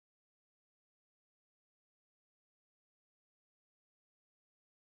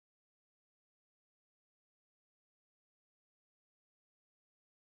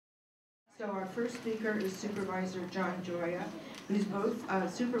So our first speaker is Supervisor Gioia, who's both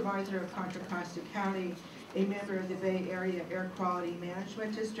Supervisor of Contra Costa County, a member of the Bay Area Air Quality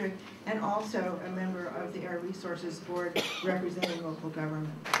Management District, and also a member of the Air Resources Board representing local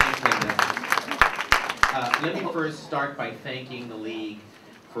government. Let me first start by thanking the League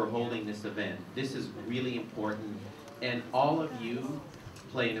for holding this event. This is really important, and all of you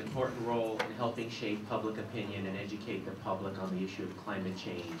play an important role in helping shape public opinion and educate the public on the issue of climate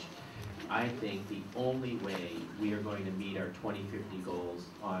change. I think the only way we are going to meet our 2050 goals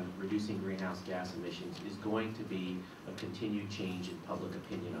on reducing greenhouse gas emissions is going to be a continued change in public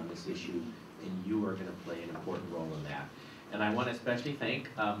opinion on this issue, and you are going to play an important role in that. And I want to especially thank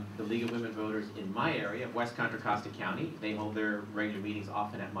the League of Women Voters in my area, West Contra Costa County. They hold their regular meetings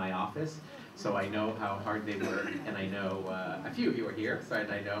often at my office, so I know how hard they work, and I know a few of you are here, so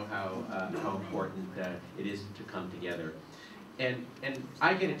I know how important it is to come together. And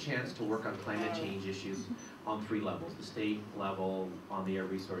I get a chance to work on climate change issues on three levels: the state level, on the Air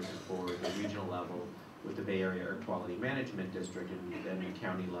Resources Board, the regional level with the Bay Area Air Quality Management District, and then the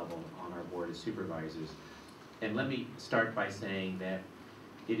county level on our Board of Supervisors. And let me start by saying that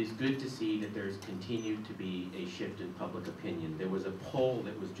it is good to see that there's continued to be a shift in public opinion. There was a poll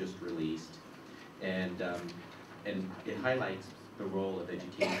that was just released, and it highlights the role of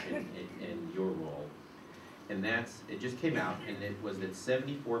education and your role. And it just came out, and it was that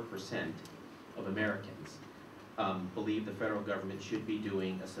 74% of Americans believe the federal government should be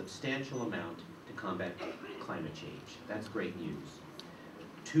doing a substantial amount to combat climate change. That's great news.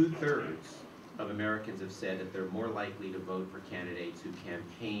 2/3 of Americans have said that they're more likely to vote for candidates who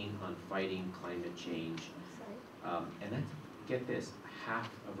campaign on fighting climate change. And that's, get this, half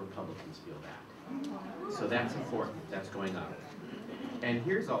of Republicans feel that. So that's important, that's going up. And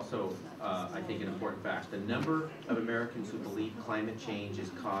here's also, I think, an important fact. The number of Americans who believe climate change is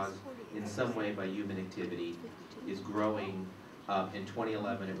caused in some way by human activity is growing. In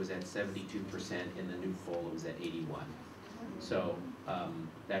 2011, it was at 72%. In the new poll, it was at 81%. So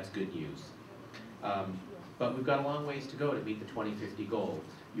that's good news. But we've got a long ways to go to meet the 2050 goal.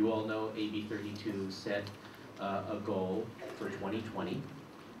 You all know AB 32 set a goal for 2020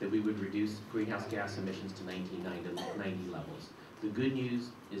 that we would reduce greenhouse gas emissions to 1990 levels. The good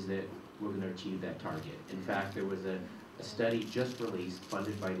news is that we're going to achieve that target. In fact, there was a study just released,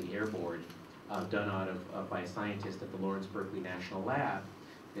 funded by the Air Board, done by a scientist at the Lawrence Berkeley National Lab,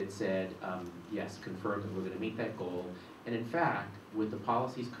 that said, yes, confirmed that we're going to meet that goal. And in fact, with the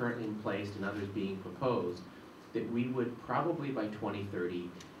policies currently in place and others being proposed, that we would probably by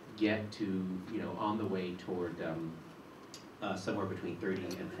 2030 get to, on the way toward somewhere between 30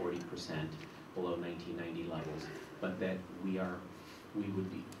 and 40% below 1990 levels, but that we would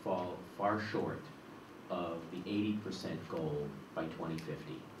fall far short of the 80% goal by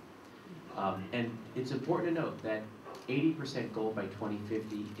 2050. And it's important to note that 80% goal by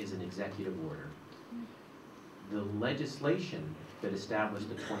 2050 is an executive order. The legislation that established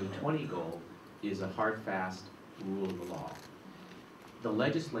the 2020 goal is a hard, fast rule of the law. The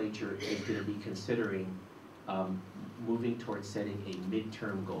legislature is going to be considering moving towards setting a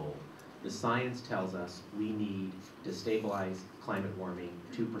midterm goal. The science tells us we need to stabilize climate warming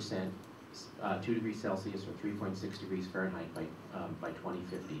 2%, 2 degrees Celsius or 3.6 degrees Fahrenheit by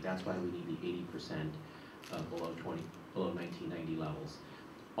 2050. That's why we need the 80% below 1990 levels.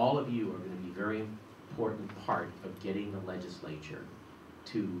 All of you are going to be very important part of getting the legislature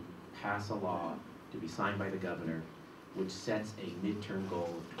to pass a law to be signed by the governor, which sets a midterm goal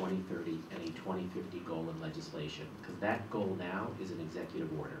of 2030 and a 2050 goal in legislation, because that goal now is an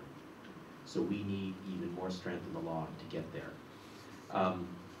executive order. So we need even more strength in the law to get there.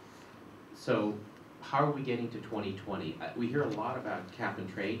 So how are we getting to 2020? We hear a lot about cap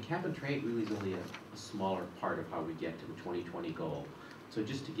and trade. Cap and trade really is only a smaller part of how we get to the 2020 goal. So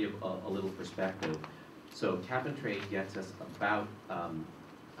just to give a little perspective, so cap and trade gets us about a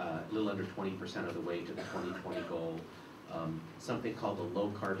little under 20% of the way to the 2020 goal. Something called the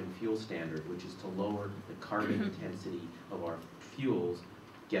low carbon fuel standard, which is to lower the carbon intensity of our fuels,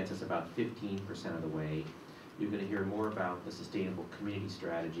 gets us about 15% of the way. You're going to hear more about the sustainable community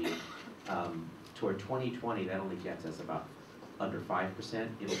strategy. Toward 2020, that only gets us about under 5%.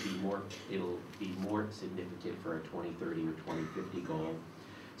 It'll be more significant for a 2030 or 2050 goal.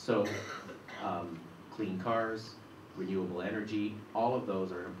 So clean cars, renewable energy, all of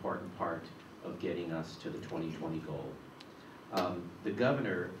those are an important part of getting us to the 2020 goal. The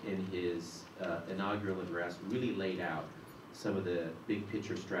governor, in his inaugural address, really laid out some of the big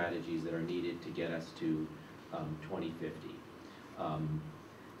picture strategies that are needed to get us to 2050.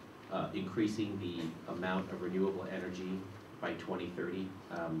 Increasing the amount of renewable energy by 2030.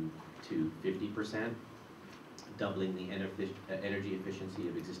 to 50%, doubling the energy efficiency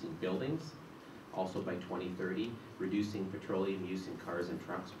of existing buildings. Also by 2030, reducing petroleum use in cars and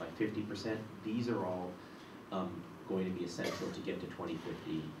trucks by 50%. These are all going to be essential to get to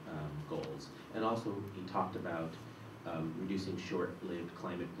 2050 goals. And also, he talked about reducing short-lived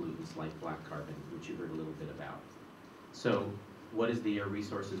climate pollutants like black carbon, which you heard a little bit about. So, what is the Air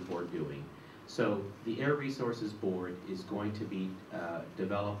Resources Board doing? So, the Air Resources Board is going to be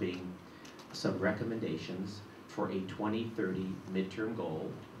developing some recommendations for a 2030 midterm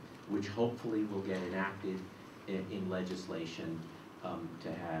goal, which hopefully will get enacted in legislation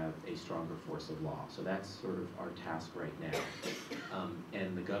to have a stronger force of law. So that's sort of our task right now.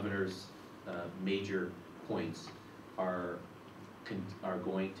 And the governor's major points are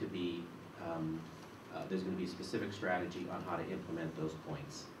going to be, there's going to be a specific strategy on how to implement those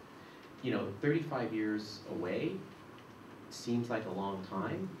points. You know, 35 years away seems like a long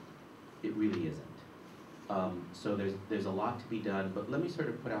time. It really isn't. So there's a lot to be done, but let me sort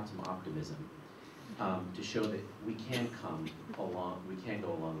of put out some optimism to show that we can go a long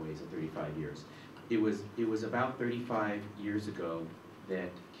ways in 35 years. It was about 35 years ago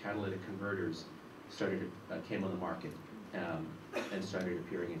that catalytic converters came on the market and started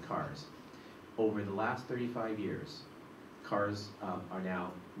appearing in cars. Over the last 35 years, cars are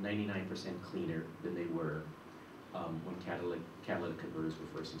now 99% cleaner than they were when catalytic converters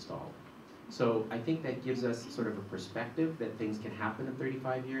were first installed. So I think that gives us sort of a perspective that things can happen in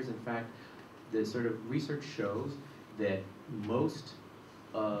 35 years. In fact, the sort of research shows that most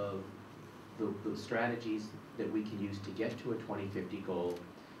of the strategies that we can use to get to a 2050 goal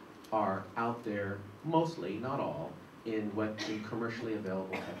are out there, mostly, not all, in commercially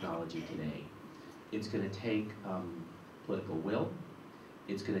available technology today. It's going to take political will.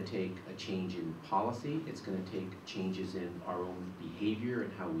 It's going to take a change in policy. It's going to take changes in our own behavior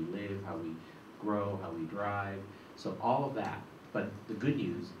and how we live, how we grow, how we drive. So all of that. But the good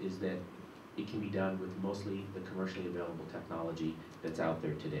news is that it can be done with mostly the commercially available technology that's out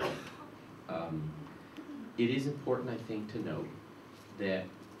there today. It is important, I think, to note that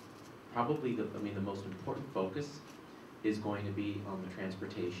probably the most important focus is going to be on the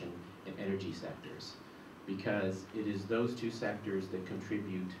transportation and energy sectors, because it is those two sectors that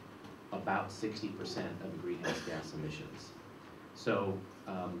contribute about 60% of the greenhouse gas emissions. So,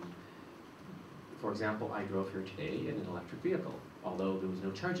 for example, I drove here today in an electric vehicle, although there was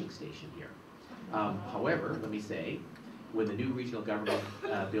no charging station here. However, let me say, when the new regional government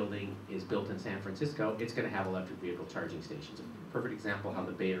building is built in San Francisco, it's going to have electric vehicle charging stations. A perfect example how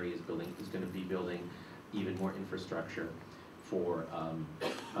the Bay Area is going to be building even more infrastructure for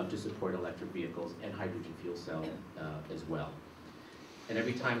to support electric vehicles and hydrogen fuel cell as well. And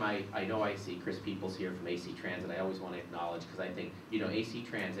every time I know I see Chris Peoples here from AC Transit, I always want to acknowledge, because I think, you know, AC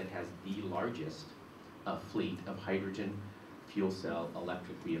Transit has the largest fleet of hydrogen fuel cell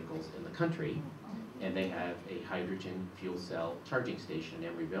electric vehicles in the country, and they have a hydrogen fuel cell charging station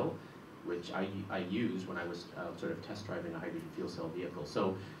in Emeryville, which I used when I was sort of test driving a hydrogen fuel cell vehicle.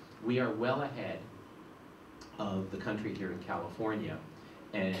 So we are well ahead of the country here in California,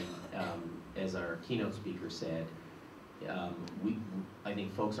 and as our keynote speaker said, I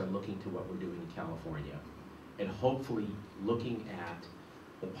think folks are looking to what we're doing in California, and hopefully looking at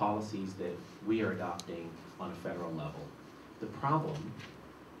the policies that we are adopting on a federal level. The problem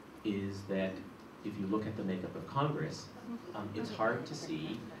is that if you look at the makeup of Congress, it's hard to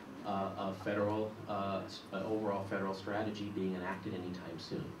see a federal, overall federal strategy being enacted anytime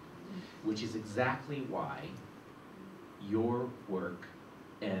soon, which is exactly why your work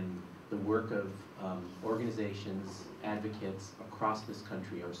and the work of organizations, advocates across this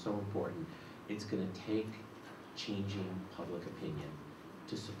country are so important. It's going to take changing public opinion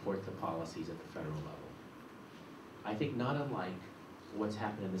to support the policies at the federal level. I think not unlike what's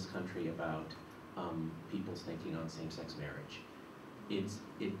happened in this country about people's thinking on same-sex marriage.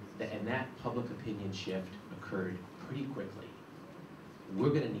 And that public opinion shift occurred pretty quickly. We're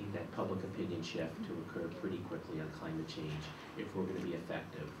going to need that public opinion shift to occur pretty quickly on climate change if we're going to be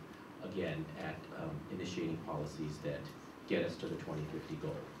effective, again, at initiating policies that get us to the 2050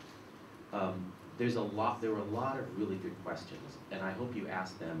 goal. There were a lot of really good questions, and I hope you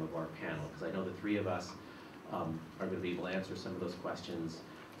ask them of our panel, because I know the three of us are going to be able to answer some of those questions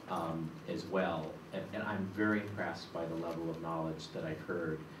as well. And I'm very impressed by the level of knowledge that I've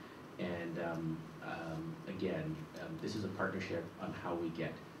heard. And again, this is a partnership on how we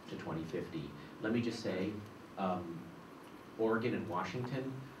get to 2050. Let me just say, Oregon and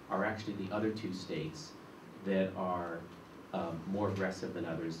Washington are actually the other two states that are more aggressive than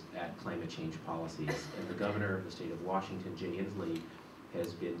others at climate change policies. And the governor of the state of Washington, Jay Inslee,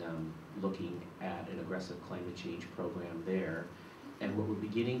 has been looking at an aggressive climate change program there. And what we're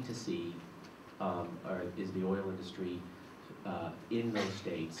beginning to see is the oil industry in those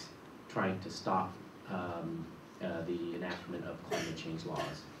states trying to stop the enactment of climate change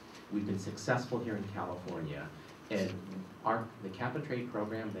laws. We've been successful here in California, and the cap and trade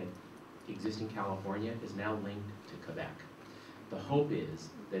program that exists in California is now linked to Quebec. The hope is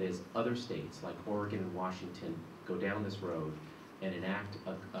that as other states like Oregon and Washington go down this road and enact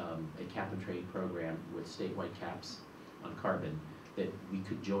a cap and trade program with statewide caps on carbon, that we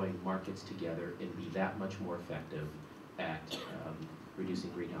could join markets together and be that much more effective at reducing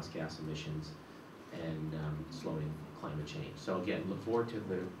greenhouse gas emissions and slowing climate change. So again, look forward to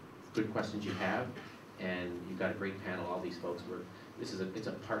the good questions you have, and you've got a great panel. All these folks it's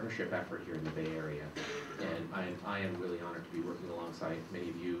a partnership effort here in the Bay Area, and I am really honored to be working alongside many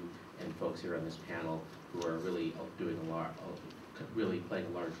of you and folks here on this panel who are really doing really playing a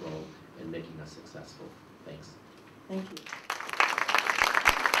large role in making us successful. Thanks. Thank you.